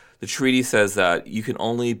the treaty says that you can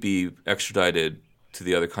only be extradited to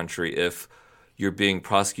the other country if you're being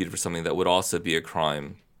prosecuted for something that would also be a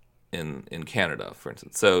crime in Canada, for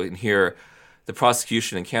instance. So in here, the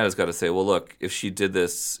prosecution in Canada's got to say, well, look, if she did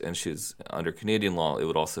this and she's under Canadian law, it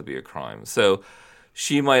would also be a crime. So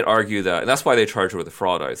she might argue that, and that's why they charge her with the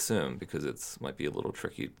fraud, I assume, because it might be a little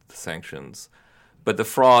tricky, the sanctions. But the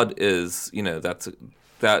fraud is,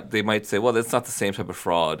 that they might say, well, that's not the same type of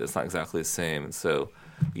fraud. It's not exactly the same. And so,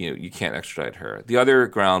 you can't extradite her. The other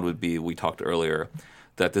ground would be, we talked earlier,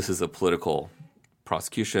 that this is a political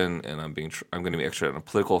prosecution and I'm going to be extradited on a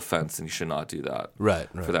political offense and you should not do that. Right.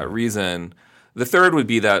 For that reason. The third would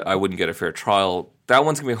be that I wouldn't get a fair trial. That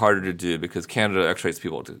one's going to be harder to do because Canada extradites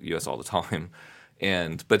people to the U.S. all the time.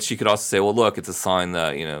 But she could also say, well, look, it's a sign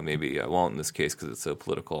that, maybe I won't in this case because it's so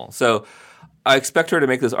political. So I expect her to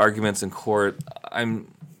make those arguments in court.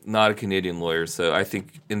 I'm not a Canadian lawyer, so I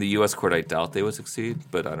think in the U.S. court I doubt they would succeed,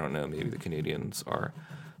 but I don't know. Maybe the Canadians are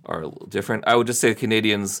a little different. I would just say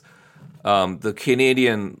the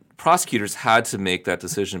Canadian prosecutors had to make that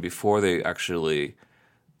decision before they actually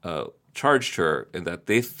charged her, and that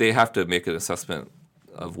they have to make an assessment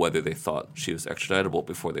of whether they thought she was extraditable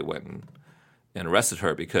before they went and arrested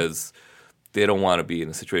her, because they don't want to be in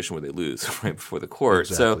a situation where they lose right before the court.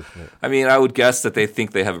 Exactly, So, right. I mean, I would guess that they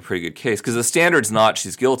think they have a pretty good case, because the standard's not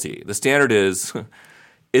she's guilty. The standard is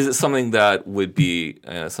it something that would be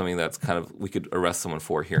something that's kind of we could arrest someone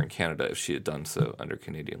for here in Canada if she had done so under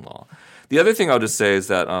Canadian law. The other thing I'll just say is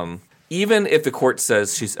that even if the court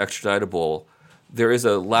says she's extraditable, there is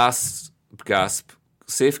a last gasp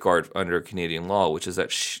safeguard under Canadian law, which is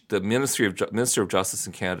that the Minister of Justice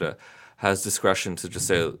in Canada has discretion to just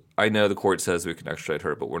say, I know the court says we can extradite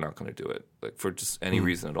her, but we're not going to do it, like for just any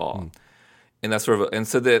reason at all. And that's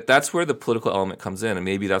that's where the political element comes in, and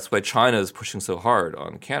maybe that's why China is pushing so hard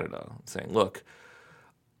on Canada, saying, look,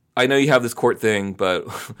 I know you have this court thing, but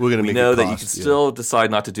we know that you can still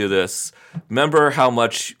decide not to do this. Remember how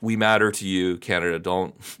much we matter to you, Canada.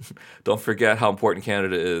 Don't forget how important China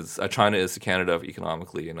is to Canada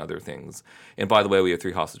economically and other things. And by the way, we have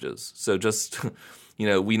 3 hostages. So just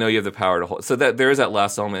we know you have the power to hold. So that there is that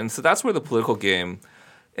last element, and so that's where the political game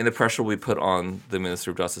and the pressure we put on the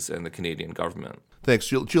Minister of Justice and the Canadian government. Thanks,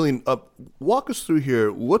 Julian. Walk us through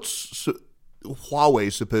here. What's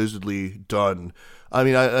Huawei supposedly done? I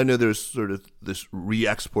mean, I know there's sort of this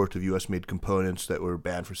re-export of U.S.-made components that were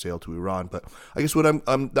banned for sale to Iran, but I guess what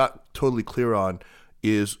I'm not totally clear on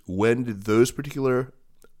is, when did those particular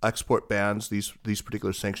export bans, these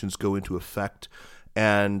particular sanctions, go into effect?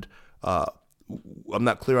 And I'm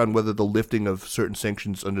not clear on whether the lifting of certain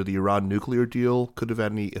sanctions under the Iran nuclear deal could have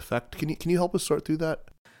had any effect. Can you help us sort through that?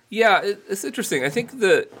 Yeah, it's interesting. I think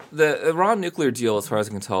the Iran nuclear deal, as far as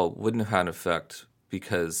I can tell, wouldn't have had an effect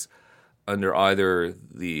because under either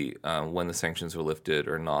the when the sanctions were lifted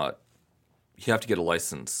or not, you have to get a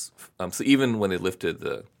license. So even when they lifted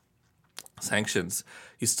the sanctions,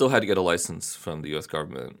 you still had to get a license from the U.S.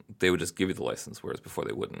 government. They would just give you the license, whereas before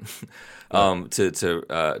they wouldn't,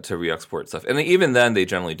 to re-export stuff. And even then, they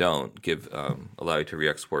generally don't allow you to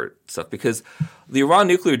re-export stuff, because the Iran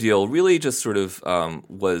nuclear deal really just sort of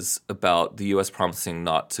was about the U.S. promising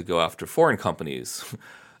not to go after foreign companies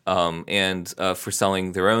and for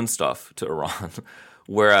selling their own stuff to Iran.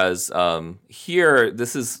 Whereas here,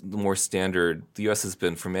 this is the more standard. The U.S. has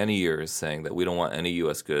been for many years saying that we don't want any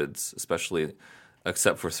U.S. goods, especially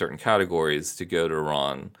except for certain categories, to go to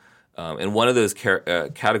Iran. And one of those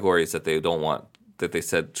categories that they don't want, that they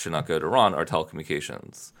said should not go to Iran, are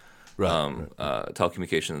telecommunications. Right.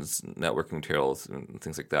 Telecommunications, networking materials, and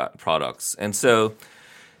things like that, products. And so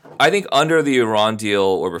I think under the Iran deal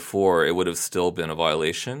or before, it would have still been a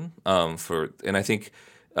violation. And I think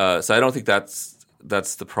so. I don't think that's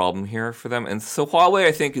the problem here for them. And so Huawei,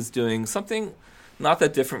 I think, is doing something not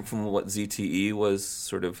that different from what ZTE was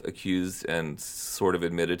sort of accused and sort of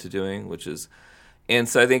admitted to doing, which is, and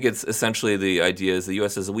so I think it's essentially the idea is the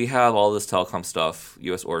U.S. says, we have all this telecom stuff,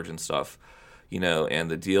 U.S. origin stuff,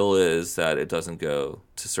 and the deal is that it doesn't go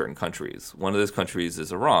to certain countries. One of those countries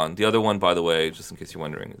is Iran. The other one, by the way, just in case you're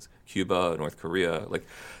wondering, is Cuba, North Korea.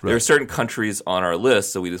 There are certain countries on our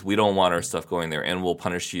list, so we don't want our stuff going there, and we'll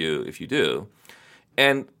punish you if you do.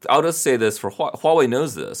 And I'll just say this: for Huawei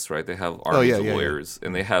knows this, right? They have armies of lawyers,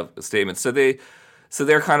 and they have statements. So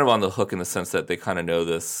they're kind of on the hook in the sense that they kind of know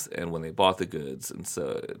this, and when they bought the goods, and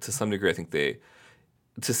so to some degree, I think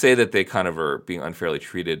to say that they kind of are being unfairly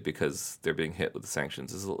treated because they're being hit with the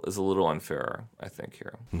sanctions is a little unfair, I think,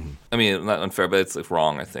 here. Mm-hmm. I mean, not unfair, but it's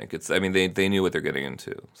wrong, I think. They knew what they're getting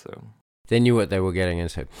into, so they knew what they were getting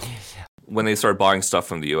into when they started buying stuff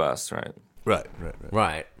from the U.S., right?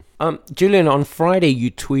 Right. Julian, on Friday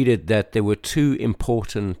you tweeted that there were 2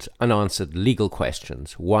 important unanswered legal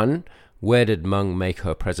questions. 1, where did Meng make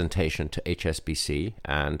her presentation to HSBC?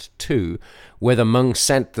 And 2, whether Meng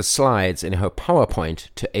sent the slides in her PowerPoint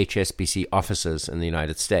to HSBC officers in the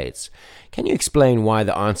United States. Can you explain why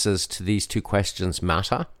the answers to these 2 questions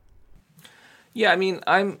matter? Yeah, I mean,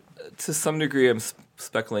 to some degree, I'm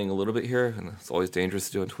speculating a little bit here, and it's always dangerous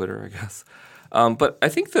to do on Twitter, I guess. But I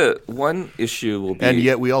think the one issue will be, and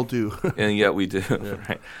yet we all do, and yet we do,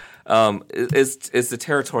 right? Is the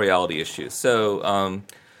territoriality issue. So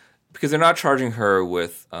because they're not charging her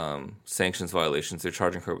with sanctions violations, they're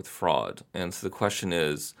charging her with fraud. And so the question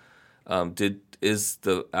is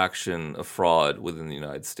the action of fraud within the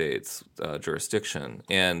United States jurisdiction?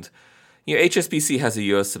 And HSBC has a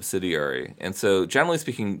U.S. subsidiary, and so generally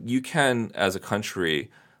speaking, you can, as a country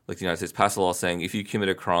like the United States, pass a law saying if you commit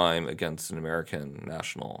a crime against an American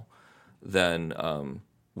national, then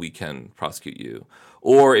we can prosecute you.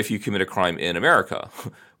 Or if you commit a crime in America,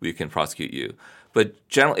 we can prosecute you. But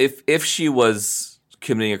generally, if she was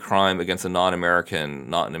committing a crime against a non-American,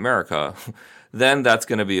 not in America, then that's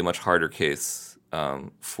going to be a much harder case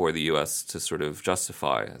for the U.S. to sort of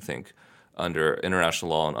justify, I think, under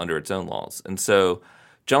international law and under its own laws. And so,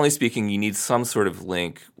 generally speaking, you need some sort of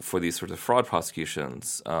link for these sorts of fraud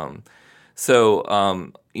prosecutions. My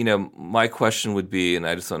question would be, and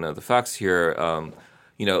I just don't know the facts here,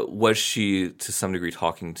 was she to some degree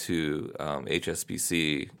talking to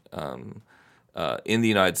HSBC in the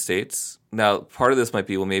United States? Now, part of this might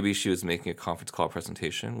be, well, maybe she was making a conference call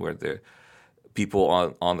presentation where the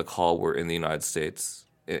people on the call were in the United States.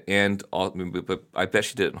 But I bet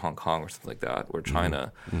she did it in Hong Kong or something like that, or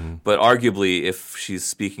China. Mm-hmm. But arguably, if she's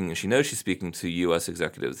speaking and she knows she's speaking to U.S.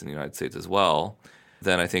 executives in the United States as well,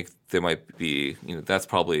 then I think there might be, that's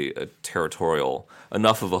probably a territorial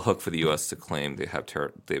enough of a hook for the U.S. to claim they have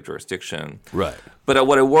jurisdiction. Right. But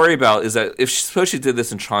what I worry about is that if suppose she did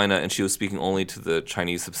this in China and she was speaking only to the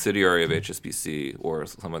Chinese subsidiary of HSBC or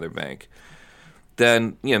some other bank,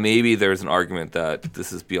 then maybe there's an argument that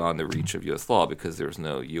this is beyond the reach of U.S. law because there's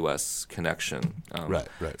no U.S. connection. Right.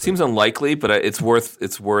 Seems unlikely, but it's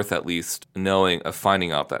worth at least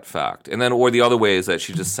finding out that fact. And then, or the other way is that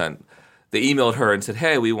she just they emailed her and said,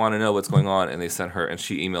 "Hey, we want to know what's going on," and they sent her, and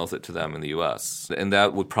she emails it to them in the U.S. And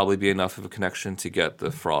that would probably be enough of a connection to get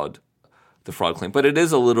the fraud claim. But it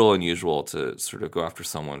is a little unusual to sort of go after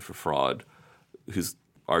someone for fraud who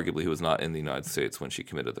was not in the United States when she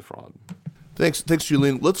committed the fraud. Thanks,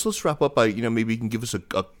 Julian. Let's wrap up by maybe you can give us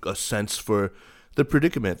a sense for the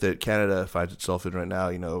predicament that Canada finds itself in right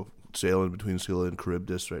now. Sailing between Scylla and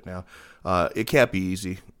Charybdis right now. It can't be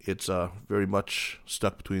easy. It's very much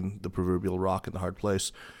stuck between the proverbial rock and the hard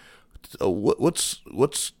place.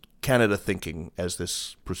 What's Canada thinking as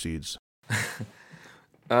this proceeds?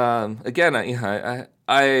 Again, I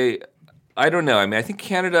don't know. I mean, I think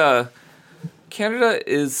Canada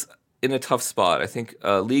is in a tough spot. I think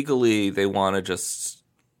legally they want to just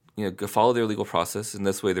follow their legal process. In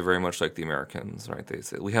this way, they're very much like the Americans, right? They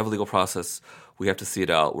say we have a legal process, we have to see it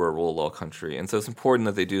out. We're a rule of law country, and so it's important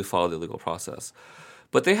that they do follow the legal process.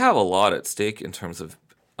 But they have a lot at stake in terms of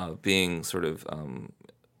being sort of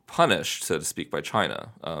punished, so to speak, by China.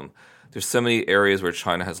 There's so many areas where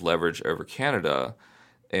China has leverage over Canada,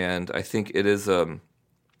 and I think it is and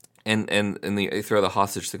they throw the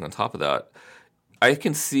hostage thing on top of that. I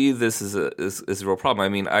can see this as a real problem. I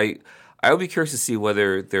mean, I would be curious to see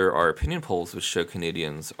whether there are opinion polls which show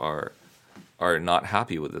Canadians are not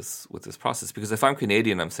happy with this process. Because if I'm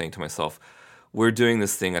Canadian, I'm saying to myself, we're doing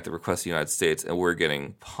this thing at the request of the United States, and we're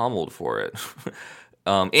getting pummeled for it,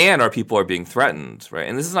 and our people are being threatened, right?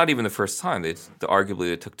 And this is not even the first time. Arguably,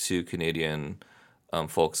 they took 2 Canadian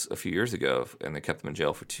folks a few years ago, and they kept them in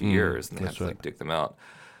jail for 2 years, and they had to dig them out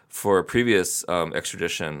for a previous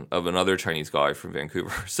extradition of another Chinese guy from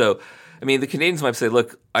Vancouver. So, I mean, the Canadians might say,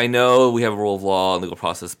 look, I know we have a rule of law and legal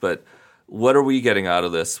process, but what are we getting out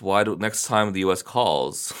of this? Next time the U.S.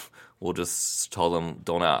 calls, we'll just tell them,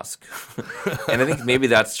 don't ask. And I think maybe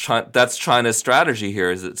that's China's strategy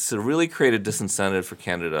here, is it's to really create a disincentive for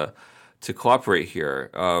Canada to cooperate here.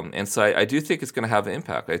 And so I do think it's going to have an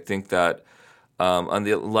impact. I think that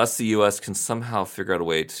unless the U.S. can somehow figure out a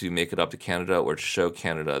way to make it up to Canada or to show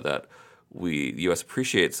Canada that the U.S.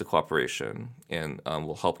 appreciates the cooperation and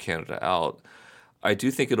will help Canada out, I do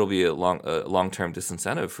think it'll be a long-term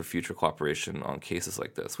disincentive for future cooperation on cases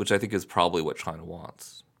like this, which I think is probably what China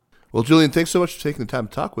wants. Well, Julian, thanks so much for taking the time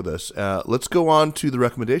to talk with us. Let's go on to the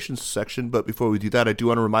recommendations section. But before we do that, I do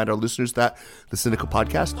want to remind our listeners that the Sinica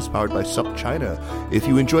Podcast is powered by SupChina. If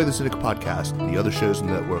you enjoy the Sinica Podcast, the other shows in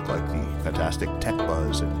the network like the fantastic Tech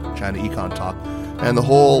Buzz and China Econ Talk, and the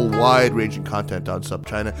whole wide-ranging content on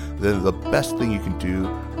SupChina, then the best thing you can do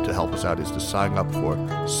to help us out is to sign up for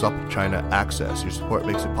SupChina Access. Your support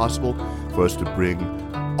makes it possible for us to bring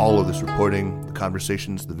all of this reporting, the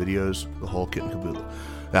conversations, the videos, the whole kit and caboodle.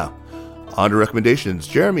 Now, on to recommendations.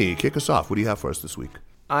 Jeremy, kick us off. What do you have for us this week?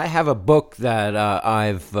 I have a book that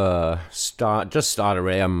I've just started.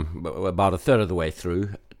 I'm about a third of the way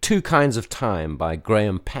through. 2 Kinds of Time by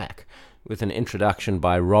Graham Peck. with an introduction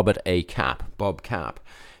by Robert A. Kapp, Bob Kapp.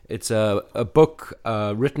 It's a book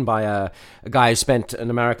written by an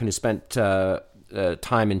American who spent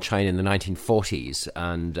time in China in the 1940s,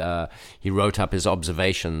 and he wrote up his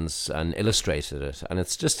observations and illustrated it. And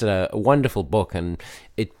it's just a wonderful book, and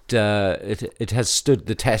it has stood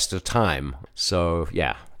the test of time. So,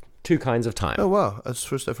 yeah. Two kinds of time. Oh, wow. That's the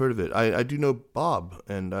first I've heard of it. I do know Bob,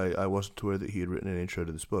 and I wasn't aware that he had written an intro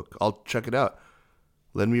to this book. I'll check it out.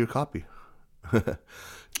 Lend me your copy.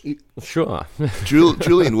 Sure.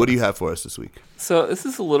 Julian, what do you have for us this week? So this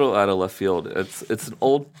is a little out of left field. It's a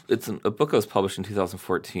book that was published in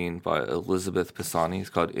 2014 by Elizabeth Pisani. It's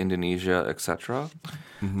called Indonesia, etc.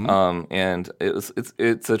 Mm-hmm. And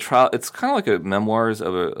it's a trial. It's kind of like a memoirs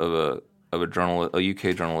of a journalist, a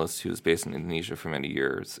UK journalist who was based in Indonesia for many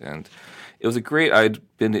years. And it was I'd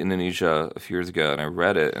been to Indonesia a few years ago, and I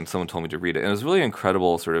read it, and someone told me to read it. And it was really an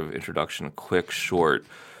incredible sort of introduction, a quick, short,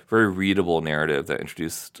 very readable narrative that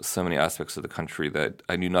introduced so many aspects of the country that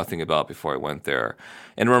I knew nothing about before I went there.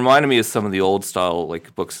 And it reminded me of some of the old style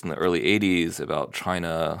like books in the early 80s about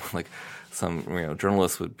China, like some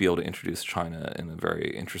journalists would be able to introduce China in a very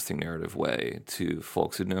interesting narrative way to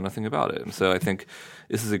folks who know nothing about it. And so I think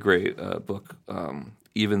this is a great book,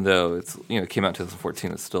 even though it came out in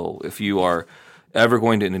 2014. It's still, if you are ever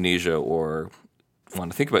going to Indonesia or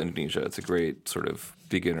want to think about Indonesia, it's a great sort of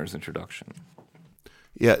beginner's introduction.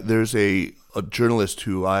 Yeah, there's a journalist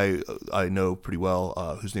who I know pretty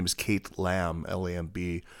well, whose name is Kate Lamb, Lamb,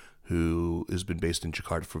 who has been based in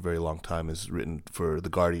Jakarta for a very long time, has written for The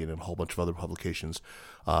Guardian and a whole bunch of other publications.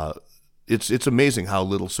 It's amazing how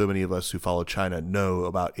little so many of us who follow China know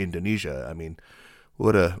about Indonesia. I mean,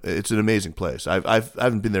 it's an amazing place. I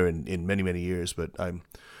haven't been there in many, many years, but I'm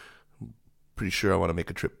pretty sure I want to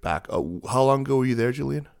make a trip back. How long ago were you there,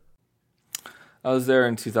 Julian? I was there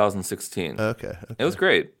in 2016. Okay. It was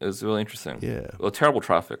great. It was really interesting. Yeah. Well, terrible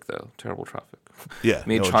traffic though. Terrible traffic. Yeah.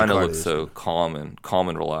 Made China look so calm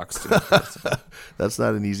and relaxed. That's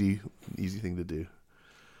not an easy thing to do.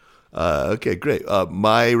 Okay, great.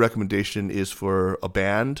 My recommendation is for a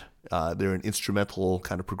band. They're an instrumental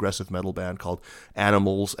kind of progressive metal band called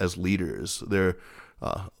Animals as Leaders. They're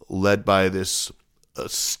led by this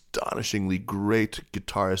astonishingly great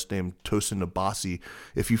guitarist named Tosin Abasi.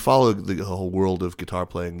 If you follow the whole world of guitar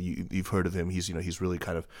playing, you've heard of him. He's really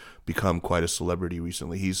kind of become quite a celebrity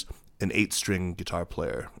recently. He's an 8-string guitar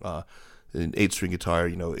player. An 8-string guitar,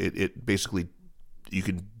 it basically, you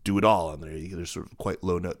can do it all on there. There's sort of quite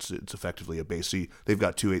low notes. It's effectively a bass. So they've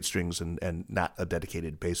got 2 8 strings and not a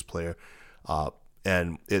dedicated bass player.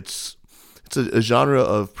 And it's a genre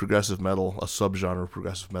of progressive metal, a subgenre of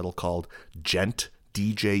progressive metal called djent,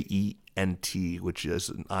 D-J-E-N-T, which is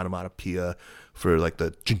an onomatopoeia for like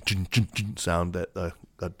the sound that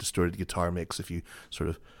a distorted guitar makes if you sort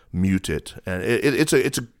of mute it. And it's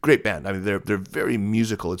a great band. I mean, they're very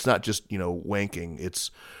musical. It's not just wanking.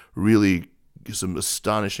 It's really some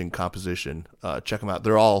astonishing composition. Check them out.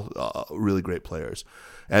 They're all really great players.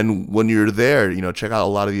 And when you're there, check out a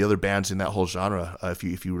lot of the other bands in that whole genre.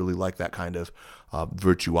 If you really like that kind of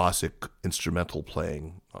virtuosic instrumental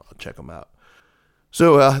playing, check them out.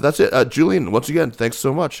 So that's it. Julian, once again, thanks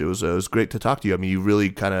so much. It was great to talk to you. I mean, you really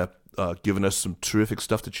kind of given us some terrific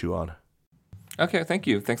stuff to chew on. Okay, thank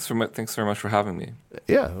you. Thanks very much for having me.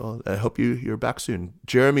 Yeah, well, I hope you're back soon.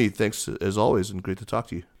 Jeremy, thanks as always, and great to talk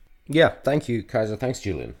to you. Yeah, thank you, Kaiser. Thanks,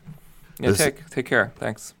 Julian. Yeah, take care.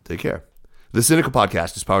 Thanks. Take care. The Sinica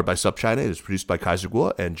Podcast is powered by SupChina. It is produced by Kaiser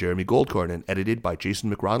Kuo and Jeremy Goldkorn and edited by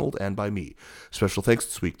Jason McRonald and by me. Special thanks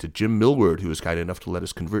this week to Jim Millward, who was kind enough to let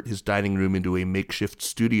us convert his dining room into a makeshift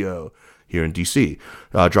studio here in D.C.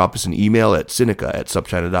 Drop us an email at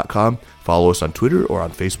sinica@supchina.com. Follow us on Twitter or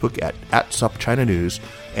on Facebook at SupChina News.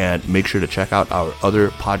 And make sure to check out our other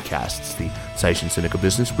podcasts, the Caixin Sinica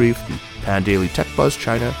Business Brief, the Pan Daily Tech Buzz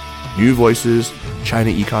China, New Voices, China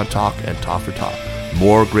Econ Talk, and Talk for Talk.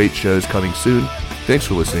 More great shows coming soon. Thanks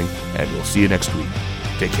for listening, and we'll see you next week.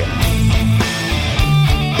 Take care.